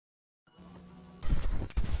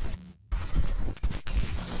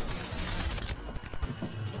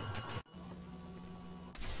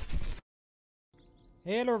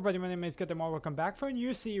Hello everybody, my name is Katamar. Welcome back for a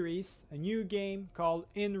new series, a new game called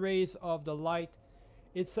In Rays of the Light.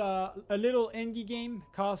 It's a little indie game,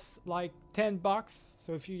 costs like 10 bucks.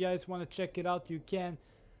 So if you guys want to check it out, you can.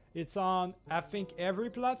 It's on, I think, every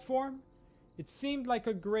platform. It seemed like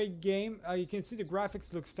a great game. You can see the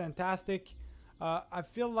graphics looks fantastic. I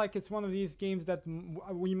feel like it's one of these games that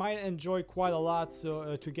we might enjoy quite a lot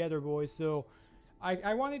together, boys. So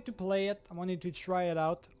I wanted to play it. I wanted to try it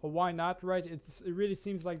out. Why not, right? It really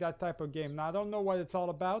seems like that type of game. Now, I don't know what it's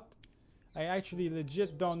all about. I actually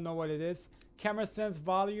legit don't know what it is. Camera sense,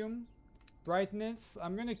 volume, brightness.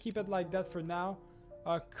 I'm going to keep it like that for now.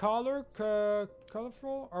 Colorful,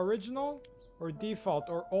 original, or default,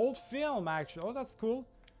 or old film, actually. Oh, that's cool.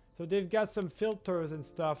 So they've got some filters and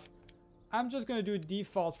stuff. I'm just going to do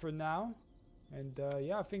default for now. And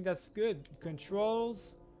yeah, I think that's good.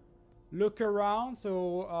 Controls. Look around.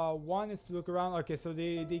 So one is to look around. Okay, so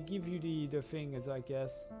they give you the things, I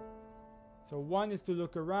guess. So one is to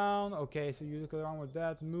look around. Okay, so you look around with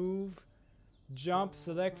that. Move. Jump.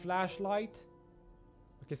 Select flashlight.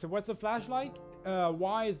 Okay, so what's the flashlight?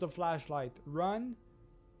 Y is the flashlight. Run.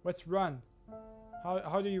 What's run?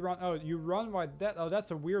 How do you run? Oh, you run like that. Oh,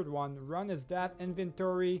 that's a weird one. Run is that.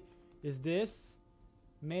 Inventory is this.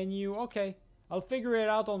 Menu. Okay. I'll figure it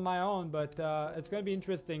out on my own, but it's going to be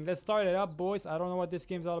interesting. Let's start it up, boys. I don't know what this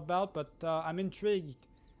game's all about, but I'm intrigued.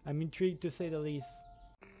 I'm intrigued to say the least.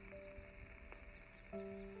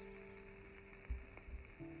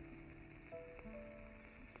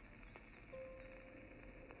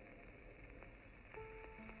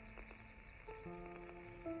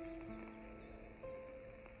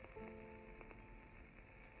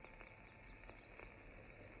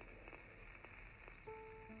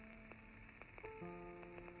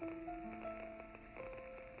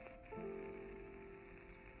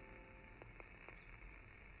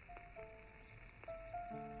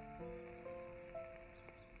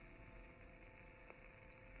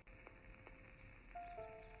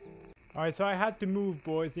 Alright, so I had to move,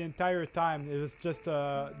 boys, the entire time. It was just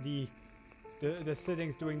the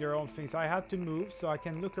settings doing their own thing. So I had to move, so I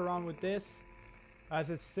can look around with this. As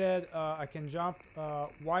it said, I can jump.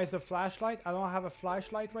 Why is the flashlight? I don't have a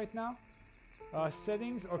flashlight right now.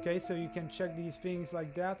 Settings, okay, so you can check these things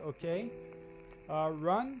like that, okay.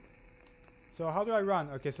 Run. So how do I run?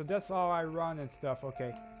 Okay, so that's how I run and stuff,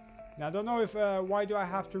 okay. Now I don't know if, why do I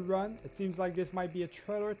have to run? It seems like this might be a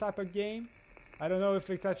trailer type of game. I don't know if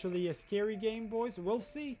it's actually a scary game, boys. We'll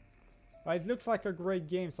see. It looks like a great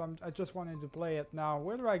game, so I just wanted to play it. Now,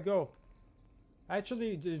 where do I go? I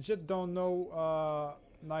actually legit don't know,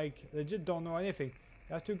 legit don't know anything.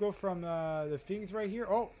 I have to go from the things right here.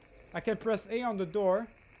 Oh, I can press A on the door.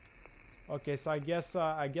 Okay, so I guess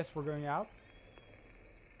we're going out.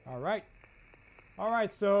 Alright.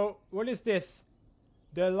 Alright, so what is this?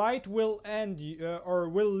 The light will end you, or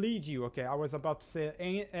will lead you. Okay, I was about to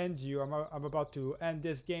say end you. I'm about to end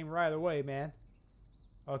this game right away, man.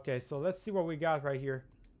 Okay, so let's see what we got right here.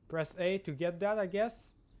 Press A to get that, I guess.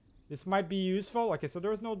 This might be useful. Okay, so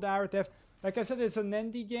there's no narrative. Like I said, it's an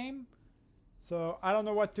indie game. So I don't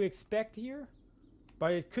know what to expect here.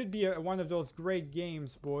 But it could be one of those great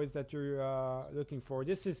games, boys, that you're looking for.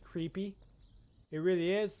 This is creepy. It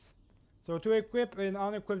really is. So to equip and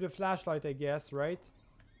unequip the flashlight, I guess, right?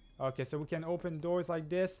 Okay, so we can open doors like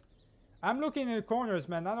this. I'm looking in the corners,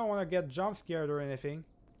 man. I don't want to get jump scared or anything.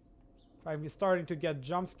 If I'm starting to get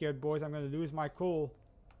jump scared, boys, I'm going to lose my cool.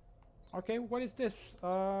 Okay, what is this?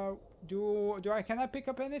 Can I pick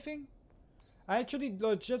up anything? I actually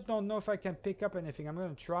legit don't know if I can pick up anything. I'm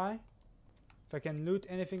going to try. If I can loot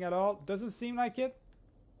anything at all. Doesn't seem like it.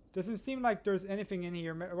 Doesn't seem like there's anything in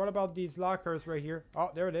here. What about these lockers right here?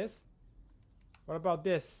 Oh, there it is. What about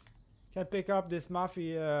this? Can't pick up this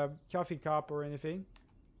coffee cup or anything.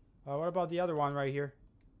 What about the other one right here?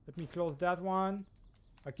 Let me close that one.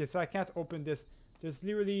 Okay, so I can't open this. There's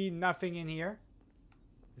literally nothing in here.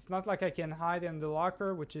 It's not like I can hide in the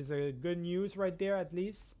locker, which is a good news right there, at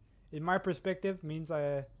least. In my perspective, means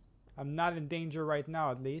I'm not in danger right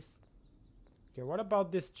now, at least. Okay, what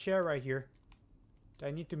about this chair right here? Do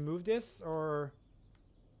I need to move this, or...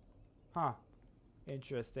 Huh.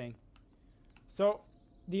 Interesting. So...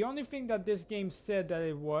 the only thing that this game said that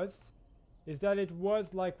it was is that it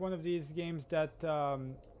was like one of these games that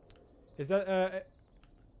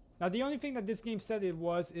now the only thing that this game said it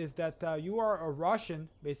was is that you are a Russian,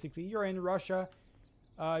 basically. You're in Russia.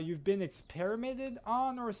 You've been experimented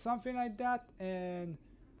on or something like that, and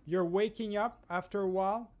you're waking up after a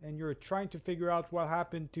while and you're trying to figure out what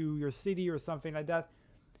happened to your city or something like that.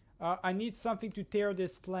 I need something to tear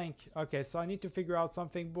this plank. Okay, so I need to figure out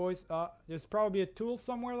something, boys. There's probably a tool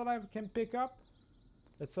somewhere that I can pick up.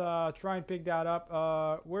 Let's try and pick that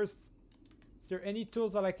up. Is there any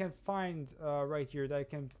tools that I can find right here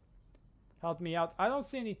that can help me out? I don't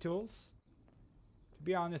see any tools. To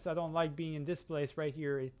be honest, I don't like being in this place right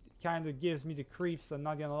here. It kind of gives me the creeps, I'm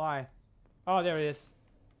not gonna lie. Oh, there it is.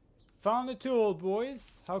 Found a tool,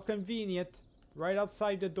 boys. How convenient. Right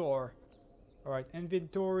outside the door. Alright,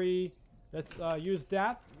 inventory. Let's use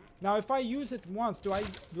that. Now, if I use it once, do I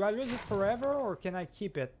lose it forever, or can I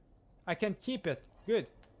keep it? I can keep it. Good.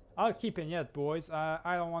 I'll keep it yet, boys.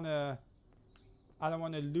 I don't wanna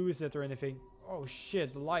lose it or anything. Oh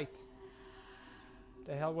shit, the light.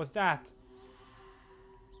 The hell was that?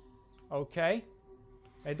 Okay.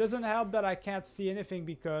 It doesn't help that I can't see anything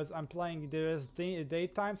because I'm playing this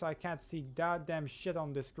daytime, so I can't see that damn shit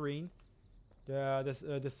on the screen.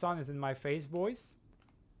 The sun is in my face, boys.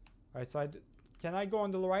 Alright, so can I go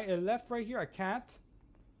on the right, left right here? I can't.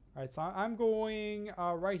 Alright, so I'm going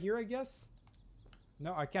right here, I guess.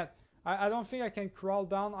 No, I can't. I don't think I can crawl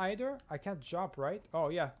down either. I can't jump, right? Oh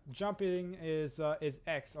yeah, jumping is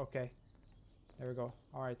X. Okay, there we go.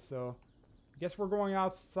 All right, so I guess we're going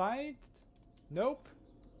outside. Nope.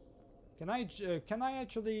 Can I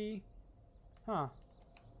actually? Huh.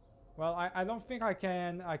 Well, I don't think I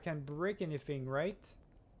can break anything, right?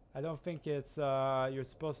 I don't think it's you're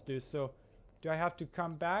supposed to. So do I have to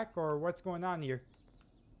come back, or what's going on here?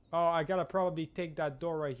 Oh, I gotta probably take that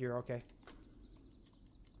door right here. Okay.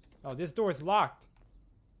 Oh, this door is locked.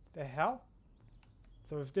 The hell?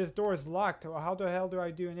 So if this door is locked, how the hell do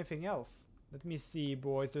I do anything else? Let me see,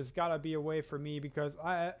 boys. There's gotta be a way for me because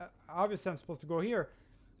I obviously I'm supposed to go here.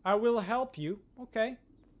 I will help you. Okay.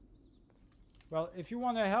 Well, if you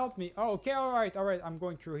want to help me. Oh, okay. All right. I'm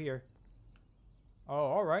going through here. Oh,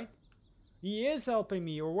 all right. He is helping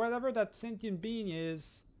me, or whatever that sentient being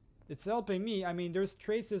is. It's helping me. I mean, there's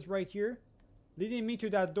traces right here leading me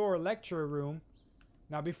to that door, lecture room.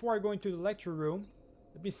 Now, before I go into the lecture room,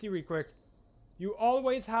 let me see real quick. You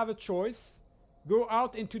always have a choice. Go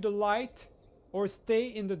out into the light or stay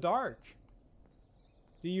in the dark.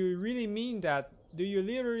 Do you really mean that? Do you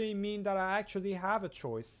literally mean that I actually have a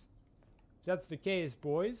choice? If that's the case,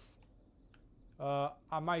 boys,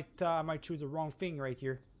 I might choose the wrong thing right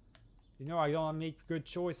here. You know, I don't make good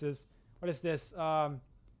choices. What is this?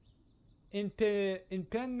 Impenna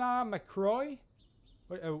McCroy?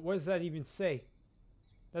 What does that even say?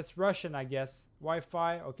 That's Russian, I guess.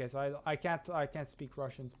 Wi-Fi. Okay, so I can't speak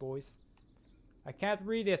Russians, boys. I can't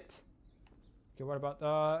read it. Okay, what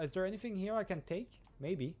about is there anything here I can take?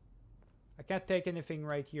 Maybe. I can't take anything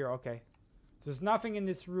right here. Okay. There's nothing in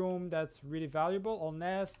this room that's really valuable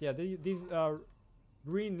unless yeah, these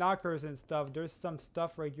green knockers and stuff. There's some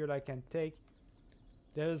stuff right here that I can take.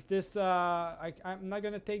 There's this I'm not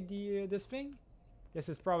gonna take this thing. This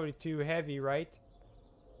is probably too heavy, right?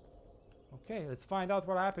 Okay, let's find out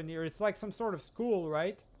what happened here. It's like some sort of school,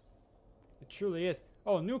 right? It truly is.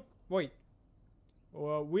 Oh, wait.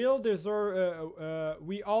 We all deserve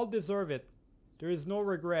it. There is no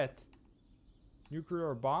regret.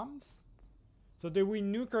 Nuclear bombs? So did we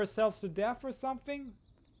nuke ourselves to death or something?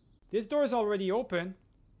 This door is already open.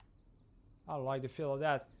 I don't like the feel of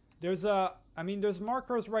that. There's there's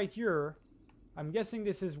markers right here. I'm guessing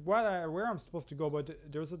this is where I'm supposed to go, but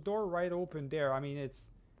there's a door right open there. I mean, it's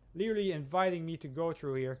literally inviting me to go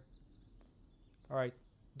through here. Alright.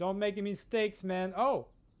 Don't make any mistakes, man. Oh,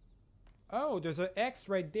 there's an X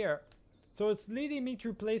right there. So it's leading me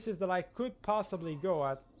through places that I could possibly go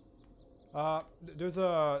at. There's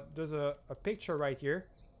a picture right here.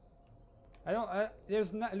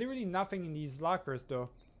 There's literally nothing in these lockers though.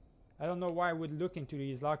 I don't know why I would look into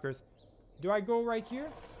these lockers. Do I go right here?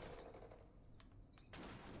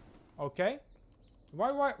 Okay.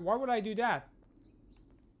 Why would I do that?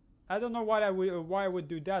 I don't know why I would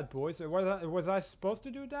do that, boys. Was I supposed to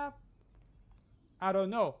do that? I don't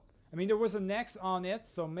know. I mean, there was an X on it,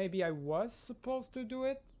 so maybe I was supposed to do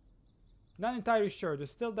it. Not entirely sure.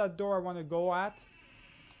 There's still that door I want to go at.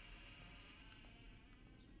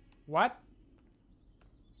 What?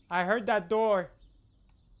 I heard that door.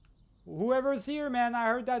 Whoever's here, man, I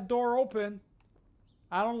heard that door open.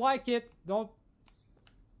 I don't like it. Don't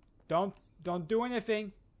do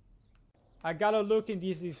anything. I gotta look in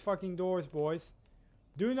these fucking doors, boys.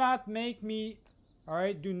 Do not make me...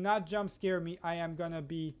 Alright, do not jump scare me. I am gonna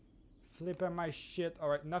be flipping my shit.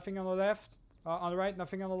 Alright, nothing on the left. On the right,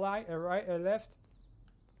 nothing on the left.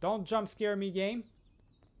 Don't jump scare me, game.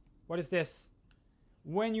 What is this?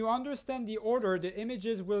 When you understand the order, the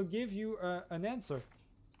images will give you an answer.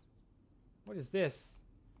 What is this?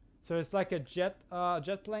 So it's like a jet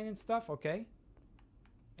plane and stuff. Okay.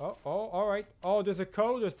 Oh, all right. Oh, there's a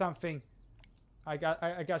code or something. I got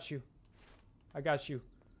you. I got you.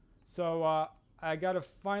 So I gotta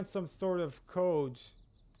find some sort of code.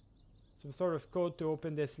 Some sort of code to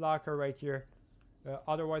open this locker right here.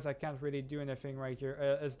 Otherwise I can't really do anything right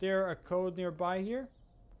here. Is there a code nearby here?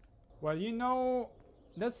 Well, you know,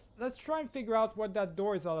 let's try and figure out what that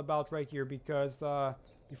door is all about right here, because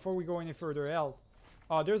before we go any further else.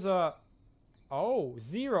 Oh, there's a... Oh,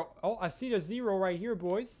 0. Oh, I see the 0 right here,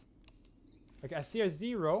 boys. Okay, I see a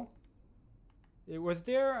 0. Was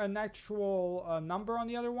there an actual number on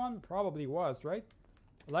the other one? Probably was, right?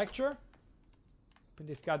 Lecture? Open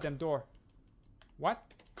this goddamn door. What?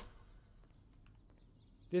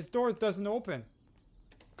 This door doesn't open.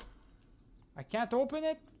 I can't open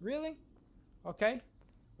it? Really? Okay.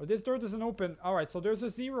 Well, this door doesn't open. Alright, so there's a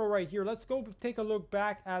 0 right here. Let's go take a look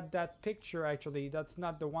back at that picture, actually. That's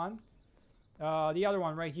not the one. The other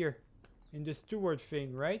one right here. In the steward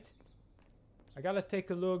thing, right? I gotta take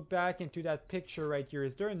a look back into that picture right here.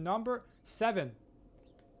 Is there a number? 7.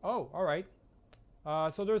 Oh, alright.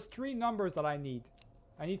 So there's 3 numbers that I need.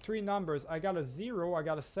 I need 3 numbers. I got a 0. I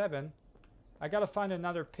got a 7. I gotta find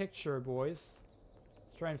another picture, boys.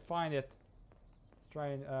 Let's try and find it. Let's try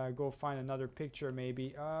and go find another picture,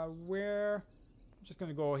 maybe. Where? I'm just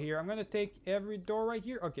gonna go here. I'm gonna take every door right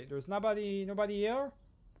here. Okay, there's nobody here?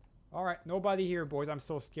 Alright, nobody here, boys. I'm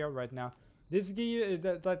so scared right now. This guy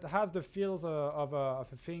that has the feels of a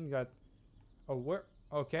thing that... Oh, where?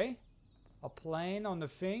 Okay. A plane on the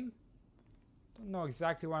thing. Don't know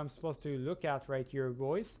exactly what I'm supposed to look at right here,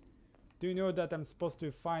 boys. Do you know that I'm supposed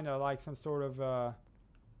to find like some sort of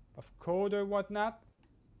code or whatnot?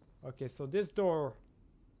 Okay, so this door...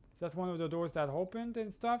 Is that one of the doors that opened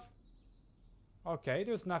and stuff? Okay,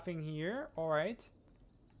 there's nothing here. Alright.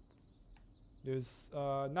 There's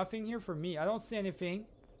nothing here for me. I don't see anything.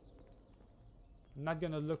 I'm not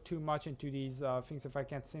gonna look too much into these things if I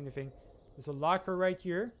can't see anything. There's a locker right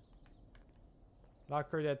here.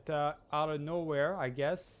 Locker that out of nowhere, I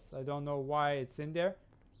guess. I don't know why it's in there.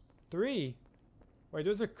 3. Wait,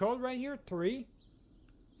 there's a code right here. 3.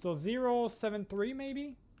 So 073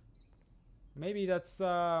 maybe? Maybe that's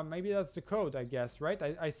the code, I guess, right?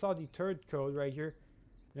 I saw the 3rd code right here.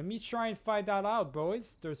 Let me try and find that out,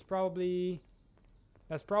 boys. There's probably...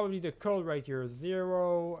 That's probably the code right here.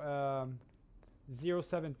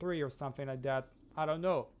 073 or something like that. I don't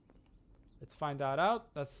know. Let's find that out.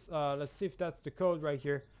 Let's see if that's the code right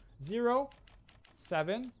here. 0,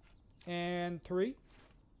 7, and 3.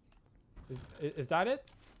 Is that it?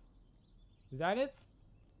 Is that it?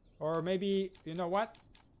 Or maybe, you know what?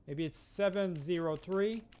 Maybe it's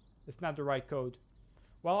 703. It's not the right code.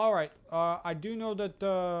 Well, alright. I do know that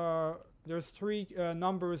there's 3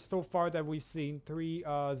 numbers so far that we've seen.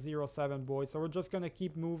 307, boys. So we're just gonna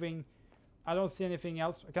keep moving. I don't see anything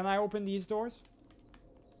else. Can I open these doors?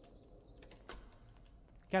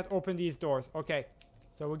 Can't open these doors. Okay.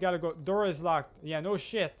 So we gotta go. Door is locked. Yeah, no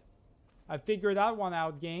shit. I figured that one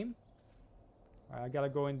out, game. Alright, I gotta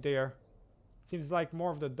go in there. Seems like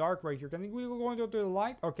more of the dark right here. Can we go into the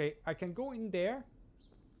light? Okay, I can go in there.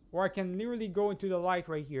 Or I can literally go into the light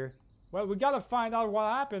right here. Well, we gotta find out what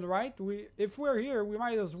happened, right? If we're here, we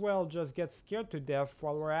might as well just get scared to death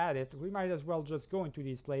while we're at it. We might as well just go into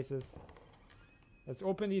these places. Let's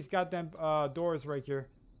open these goddamn doors right here.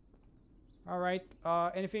 Alright,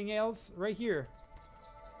 anything else? Right here.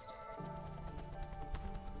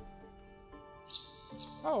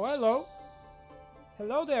 Oh, hello.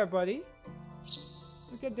 Hello there, buddy.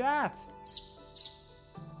 Look at that.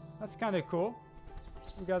 That's kind of cool.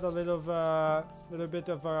 We got a little bit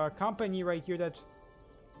of a company right here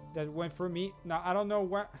that went for me. Now I don't know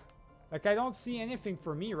where. Like I don't see anything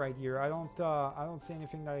for me right here. I don't see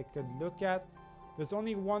anything that I could look at. There's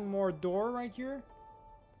only one more door right here.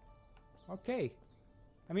 Okay.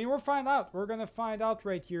 I mean, we're gonna find out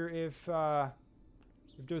right here if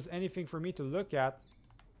there's anything for me to look at.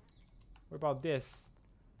 What about this?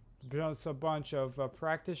 Just a bunch of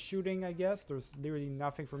practice shooting, I guess. There's literally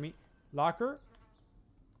nothing for me. Locker?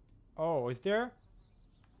 Oh, is there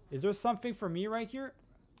something for me right here?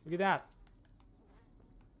 Look at that.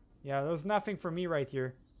 Yeah, there's nothing for me right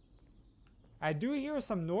here. I do hear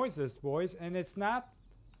some noises, boys, and it's not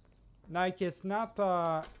like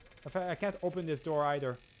I can't open this door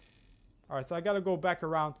either. Alright, so I gotta go back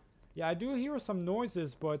around. Yeah, I do hear some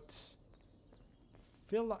noises, but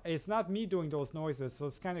feel like it's not me doing those noises, so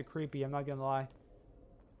it's kind of creepy, I'm not gonna lie.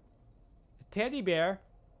 A teddy bear.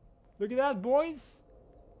 Look at that, boys.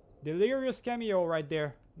 Delirious cameo right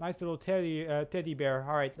there. Nice little teddy bear.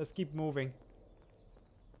 Alright, let's keep moving.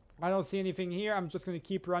 I don't see anything here. I'm just going to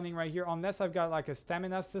keep running right here. Unless I've got like a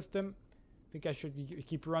stamina system. I think I should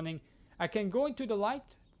keep running. I can go into the light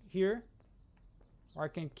here. Or I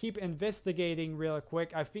can keep investigating real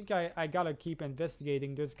quick. I think I gotta keep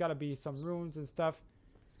investigating. There's gotta be some runes and stuff.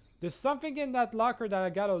 There's something in that locker that I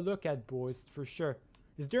gotta look at, boys, for sure.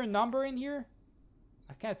 Is there a number in here?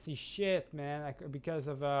 I can't see shit, man, because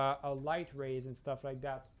of light rays and stuff like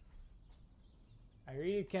that. I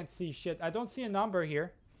really can't see shit. I don't see a number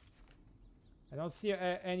here. I don't see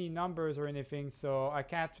any numbers or anything, so I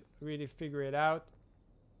can't really figure it out.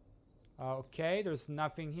 Okay, there's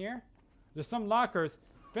nothing here. There's some lockers.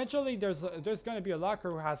 Eventually, there's going to be a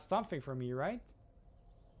locker who has something for me, right?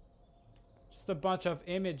 Just a bunch of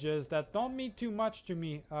images that don't mean too much to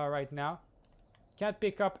me right now. Can't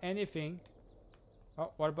pick up anything.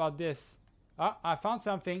 Oh, what about this? Oh, I found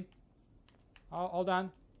something. Oh, hold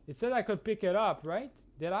on. It said I could pick it up, right?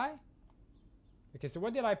 Did I? Okay, so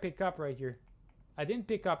what did I pick up right here? I didn't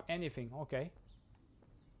pick up anything. Okay.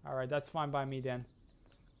 Alright, that's fine by me then.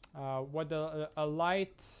 A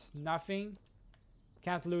light? Nothing.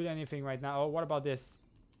 Can't loot anything right now. Oh, what about this?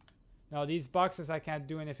 No, these boxes I can't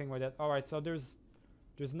do anything with it. Alright, so there's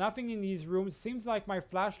nothing in these rooms. Seems like my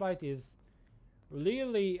flashlight is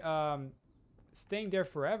really staying there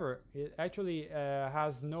forever. It actually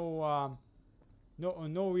has no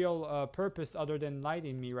real purpose other than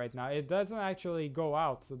lighting me right now. It doesn't actually go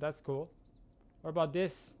out, so that's cool. What about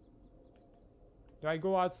this? Do I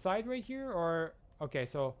go outside right here or... Okay,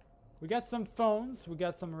 so we got some phones. We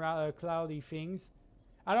got some cloudy things.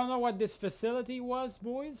 I don't know what this facility was,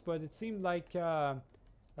 boys, but it seemed like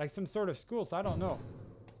some sort of school, so I don't know.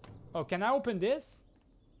 Oh, can I open this?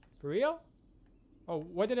 For real? Oh,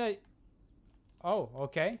 what did I... Oh,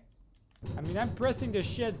 okay. I mean, I'm pressing the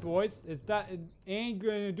shit, boys. It ain't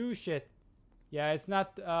gonna do shit. Yeah, it's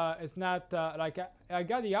not like I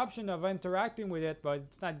got the option of interacting with it, but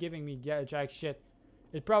it's not giving me jack shit.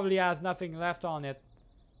 It probably has nothing left on it.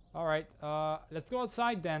 Alright, let's go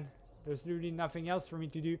outside then. There's really nothing else for me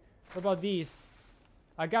to do. What about these?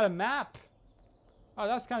 I got a map. Oh,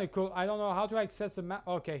 that's kind of cool. I don't know how to access the map.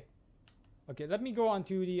 Okay. Okay, let me go on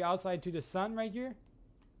to the outside to the sun right here.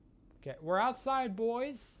 Okay, we're outside,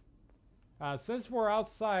 boys. Since we're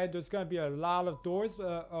outside, there's going to be a lot of doors.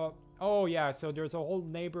 Oh, yeah, so there's a whole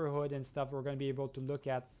neighborhood and stuff we're going to be able to look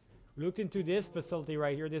at. We looked into this facility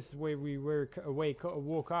right here. This is where we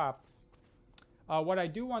woke up. What I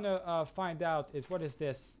do want to find out is, what is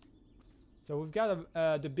this? So we've got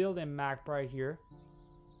the building map right here.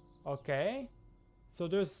 Okay. So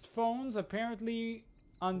there's phones apparently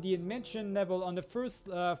on the admission level on the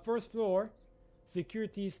first floor.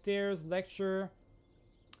 Security, stairs, lecture.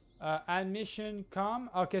 Admission,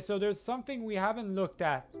 okay, so there's something we haven't looked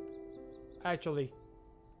at. Actually,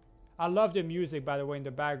 I love the music, by the way, in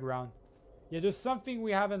the background. Yeah, there's something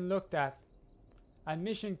we haven't looked at.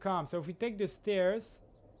 Admission, so if we take the stairs,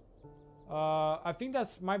 I think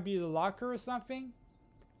that's might be the locker or something.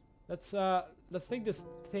 Let's take the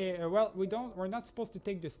stair. Well, we're not supposed to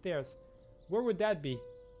take the stairs. Where would that be?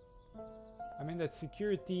 I mean, that's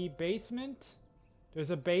security basement.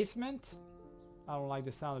 There's a basement. I don't like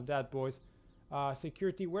the sound of that, boys.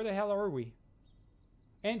 Security, where the hell are we?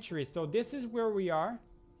 Entry, so this is where we are.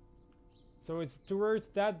 So it's towards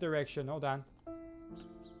that direction. Hold on.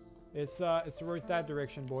 It's towards that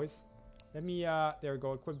direction, boys. Let me, there we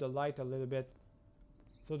go, equip the light a little bit.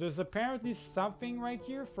 So there's apparently something right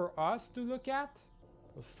here for us to look at.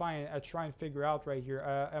 We'll try and figure out right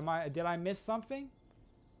here. Did I miss something?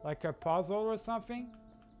 Like a puzzle or something?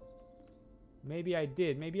 Maybe I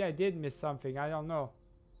did. Maybe I did miss something. I don't know.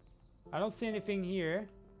 I don't see anything here.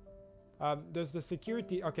 There's the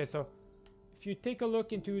security. Okay, so if you take a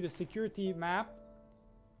look into the security map,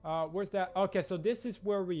 where's that? Okay, so this is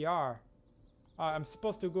where we are. I'm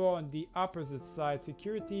supposed to go on the opposite side.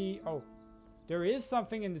 Security. Oh, there is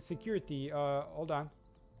something in the security. Hold on.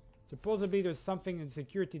 Supposedly there's something in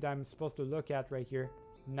security that I'm supposed to look at right here.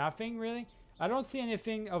 Nothing really. I don't see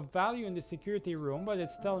anything of value in the security room, but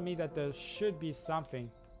it's telling me that there should be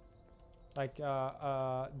something. Like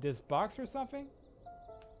this box or something?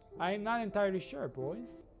 I'm not entirely sure, boys.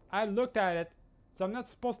 I looked at it, so I'm not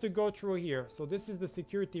supposed to go through here. So this is the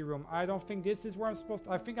security room. I don't think this is where I'm supposed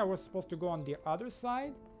to... I think I was supposed to go on the other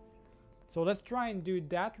side. So let's try and do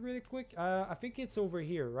that really quick. I think it's over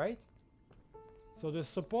here, right? So there's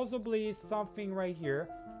supposedly something right here.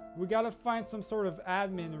 We gotta find some sort of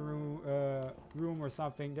admin room or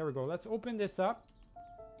something. There we go. Let's open this up.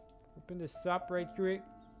 Open this up right here.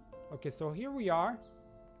 Okay, so here we are.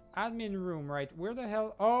 Admin room, right? Where the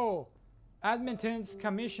hell? Oh! Admin's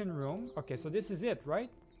commission room. Okay, so this is it, right?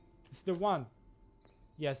 It's the one.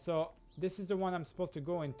 Yeah, so this is the one I'm supposed to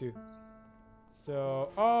go into. So,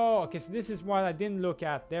 oh, okay, so this is what I didn't look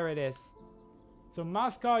at. There it is. So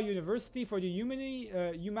Moscow University for the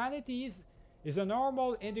Humanities is a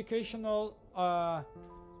normal educational,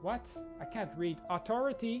 what? I can't read.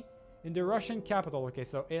 Authority in the Russian capital. Okay,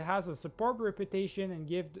 so it has a superb reputation and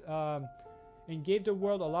gave the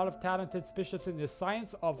world a lot of talented specialists in the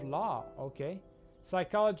science of law. Okay.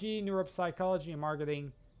 Psychology, neuropsychology, and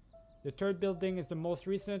marketing. The third building is the most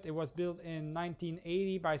recent. It was built in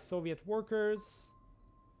 1980 by Soviet workers.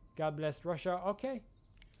 God bless Russia. Okay.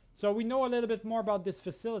 So we know a little bit more about this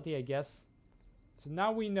facility, I guess. So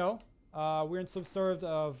now we know. We're in some sort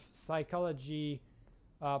of psychology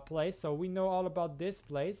place. So we know all about this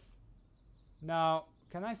place. Now,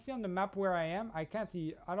 can I see on the map where I am? I can't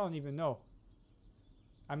see. I don't even know.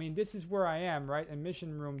 I mean, this is where I am, right?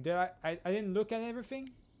 Admission room. Did I didn't look at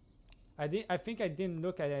everything? I think I didn't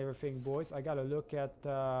look at everything, boys. I gotta look at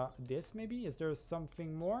this maybe. Is there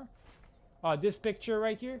something more? Oh, this picture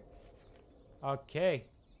right here. Okay.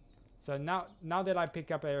 So now that I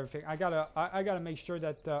pick up everything, I gotta make sure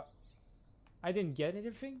that I didn't get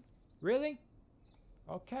anything. Really?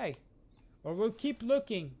 Okay. Well, we'll keep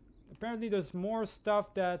looking. Apparently, there's more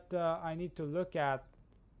stuff that I need to look at.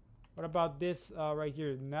 What about this right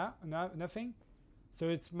here? No, nothing. So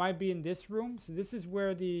it might be in this room. So this is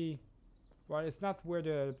where the... Well, it's not where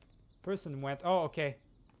the person went. Oh, okay.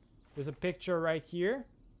 There's a picture right here.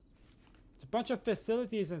 It's a bunch of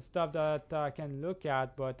facilities and stuff that I can look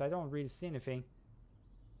at, but I don't really see anything.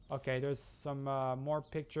 Okay, there's some more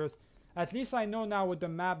pictures. At least I know now with the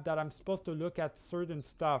map that I'm supposed to look at certain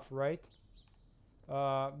stuff, right?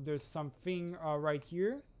 There's something right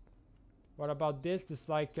here. What about this? This is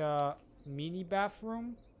like a mini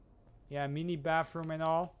bathroom. Yeah, mini bathroom and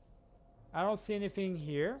all. I don't see anything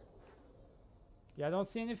here. Yeah, I don't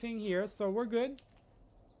see anything here, so we're good.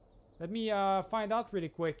 Let me find out really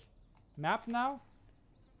quick. Map now?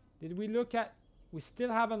 Did we look at... We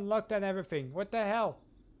still haven't looked at everything. What the hell?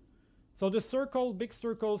 So the circle, big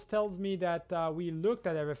circles tells me that we looked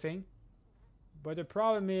at everything. But the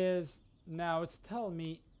problem is now it's telling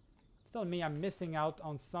me I'm missing out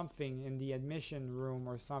on something in the admission room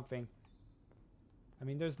or something. I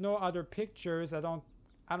mean, there's no other pictures. I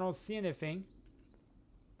don't see anything.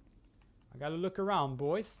 I gotta look around,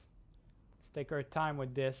 boys. Let's take our time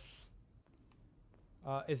with this.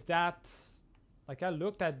 Is that... Like, I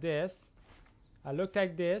looked at this. I looked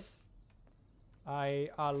at this. I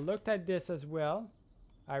looked at this as well.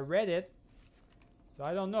 I read it. So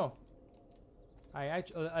I don't know.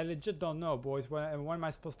 I legit don't know, boys. What am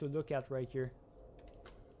I supposed to look at right here?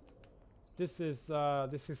 This is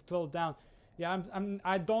closed down. Yeah,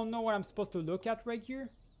 I don't know what I'm supposed to look at right here.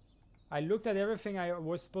 I looked at everything I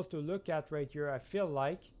was supposed to look at right here, I feel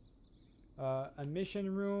like.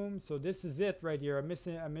 Admission room. So this is it right here.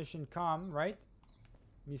 Admission com, right?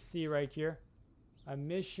 Let me see right here.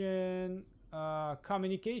 Admission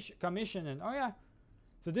commission. And oh yeah.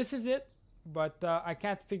 So this is it. But I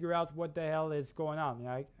can't figure out what the hell is going on.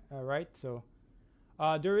 Yeah, right? So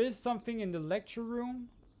there is something in the lecture room.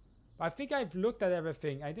 I think I've looked at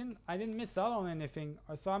everything. I didn't miss out on anything.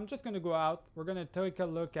 So I'm just gonna go out. We're gonna take a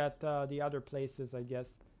look at the other places, I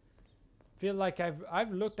guess. Feel like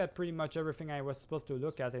I've looked at pretty much everything I was supposed to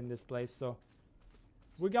look at in this place. So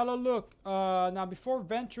we gotta look. Now before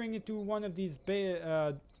venturing into one of these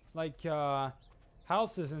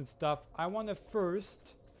houses and stuff, I want to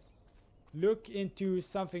first look into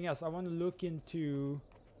something else. I want to look into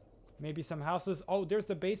maybe some houses. Oh, there's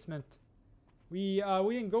the basement. We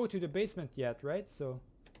didn't go to the basement yet, right? So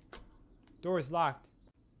door is locked.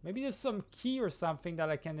 Maybe there's some key or something that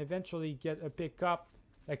I can eventually pick up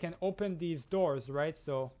that can open these doors, right?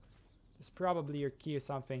 So there's probably a key or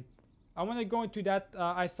something. I want to go into that.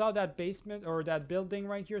 I saw that basement or that building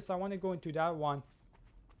right here, so I want to go into that one.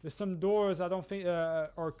 There's some doors. I don't think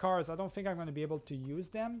or cars. I don't think I'm going to be able to use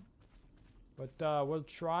them. But we'll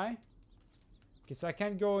try. Okay, so I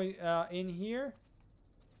can't go in here.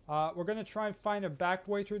 We're gonna try and find a back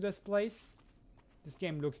way through this place. This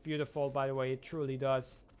game looks beautiful, by the way. It truly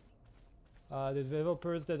does. The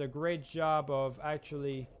developers did a great job of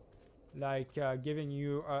actually like giving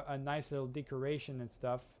you a nice little decoration and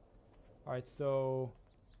stuff. Alright, so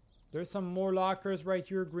there's some more lockers right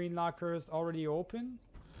here. Green lockers already open.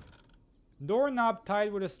 Doorknob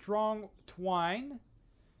tied with a strong twine.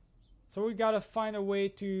 So we gotta find a way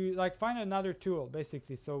to like find another tool,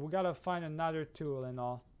 basically. So we gotta find another tool and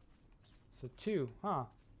all. So 2, huh?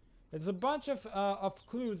 There's a bunch of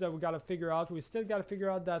clues that we gotta figure out. We still gotta figure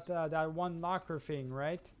out that that one locker thing,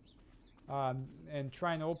 right? And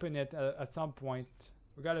try and open it at some point.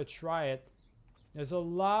 We gotta try it. There's a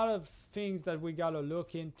lot of things that we gotta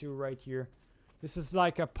look into right here. This is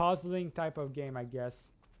like a puzzling type of game, I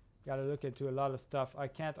guess. Gotta look into a lot of stuff. I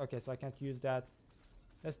can't, okay, so I can't use that.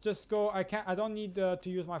 Let's just go. I don't need to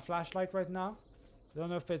use my flashlight right now. I don't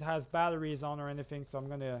know if it has batteries on or anything, so I'm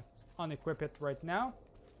gonna unequip it right now.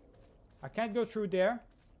 I can't go through there.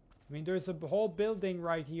 I mean, there's a whole building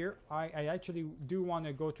right here. I actually do want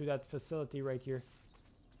to go to that facility right here,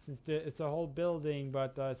 since it's a whole building.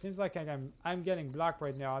 But it seems like I'm getting blocked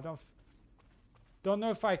right now. I don't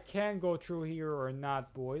know if I can go through here or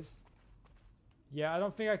not, boys. Yeah, I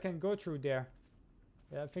don't think I can go through there.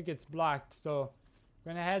 Yeah, I think it's blocked. So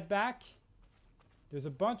we're gonna head back. There's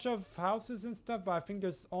a bunch of houses and stuff, but I think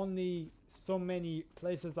there's only so many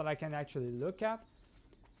places that I can actually look at.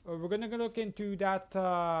 We're gonna go look into that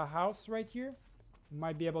house right here. We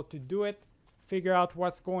might be able to do it. Figure out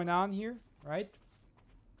what's going on here, right?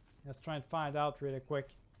 Let's try and find out really quick.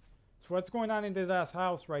 So what's going on in this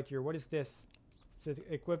house right here? What is this? Let's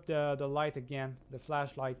equip the light again, the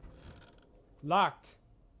flashlight. Locked.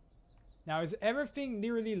 Now is everything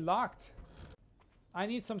nearly locked? I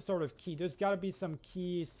need some sort of key. There's got to be some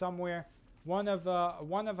key somewhere. One of the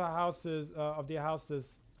houses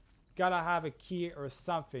gotta have a key or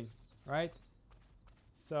something, right?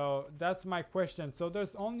 So that's my question. So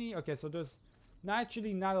there's only, okay, so there's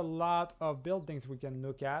actually not a lot of buildings we can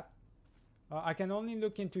look at. I can only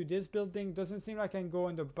look into this building. Doesn't seem like I can go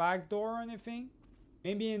in the back door or anything.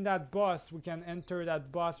 Maybe in that bus, we can enter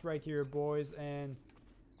that bus right here, boys, and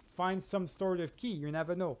find some sort of key. You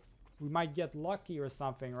never know. We might get lucky or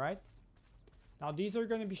something, right? Now, these are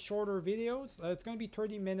going to be shorter videos. It's going to be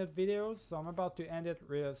 30-minute videos, so I'm about to end it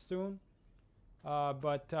real soon.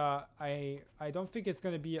 But I don't think it's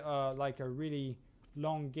going to be like a really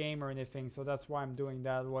long game or anything, so that's why I'm doing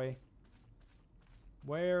that way.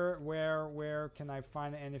 Where can I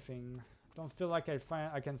find anything? Don't feel like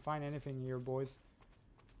I can find anything here, boys.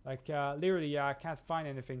 Like literally, yeah, I can't find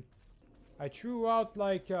anything. I threw out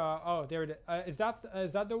like oh, there it is. Is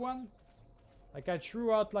that the one? Like I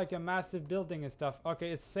threw out like a massive building and stuff. Okay,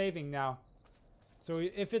 it's saving now. So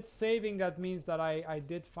if it's saving, that means that I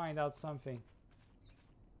did find out something.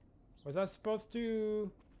 Was I supposed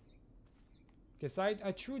to? Because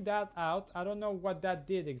I threw that out. I don't know what that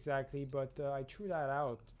did exactly, but I threw that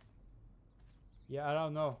out. Yeah, I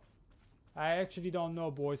don't know. I actually don't know,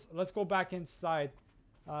 boys. Let's go back inside.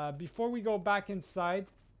 Before we go back inside,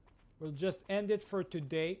 we'll just end it for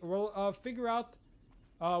today. We'll figure out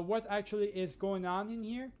what actually is going on in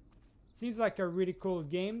here. Seems like a really cool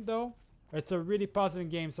game, though. It's a really puzzling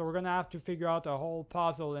game, so we're gonna have to figure out a whole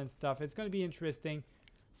puzzle and stuff. It's gonna be interesting.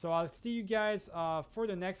 So I'll see you guys for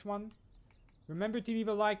the next one. Remember to leave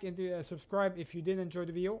a like and to subscribe if you did enjoy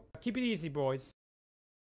the video. Keep it easy, boys.